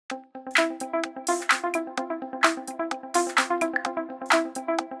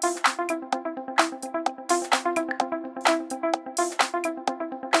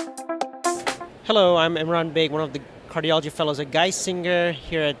Hello, I'm Imran Baig, one of the cardiology fellows at Geisinger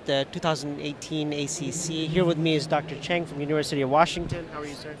here at the 2018 ACC. Here with me is Dr. Cheng from University of Washington. How are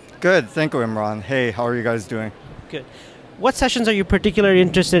you, sir? Good, thank you, Imran. Hey, how are you guys doing? Good. What sessions are you particularly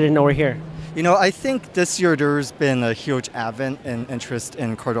interested in over here? You know, I think this year there's been a huge advent in interest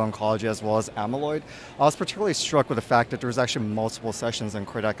in cardio-oncology as well as amyloid. I was particularly struck with the fact that there's actually multiple sessions in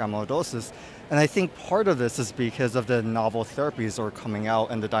cardiac amyloidosis. And I think part of this is because of the novel therapies that are coming out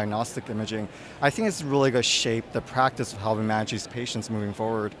and the diagnostic imaging. I think it's really going to shape the practice of how we manage these patients moving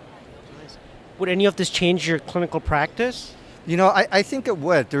forward. Would any of this change your clinical practice? You know, I think it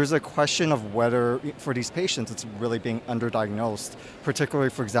would. There's a question of whether, for these patients, it's really being underdiagnosed, particularly,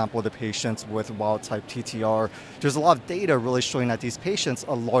 for example, the patients with wild-type TTR. There's a lot of data really showing that these patients,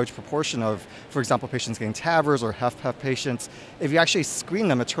 a large proportion of, for example, patients getting TAVRs or HFpEF patients, if you actually screen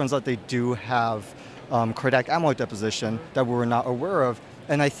them, it turns out they do have cardiac amyloid deposition that we were not aware of.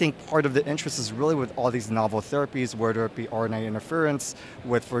 And I think part of the interest is really with all these novel therapies, whether it be RNA interference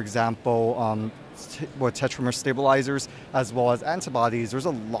with, for example, tetramer stabilizers, as well as antibodies. There's a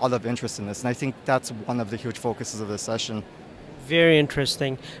lot of interest in this, and I think that's one of the huge focuses of this session. Very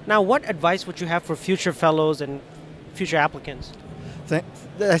interesting. Now, what advice would you have for future fellows and future applicants? I think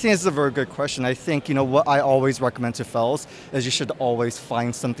this is a very good question. I think, you know, what I always recommend to fellows is you should always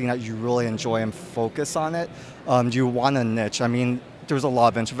find something that you really enjoy and focus on it. You want a niche. I mean, there's a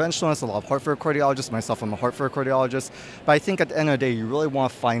lot of interventionalists, a lot of heart failure cardiologists. Myself, I'm a heart failure cardiologist. But I think at the end of the day, you really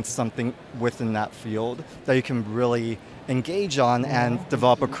want to find something within that field that you can really engage on and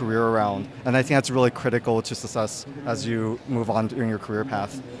develop a career around. And I think that's really critical to success as you move on during your career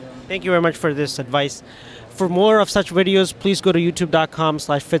path. Thank you very much for this advice. For more of such videos, please go to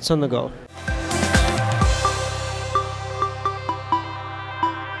youtube.com/FITSontheGO.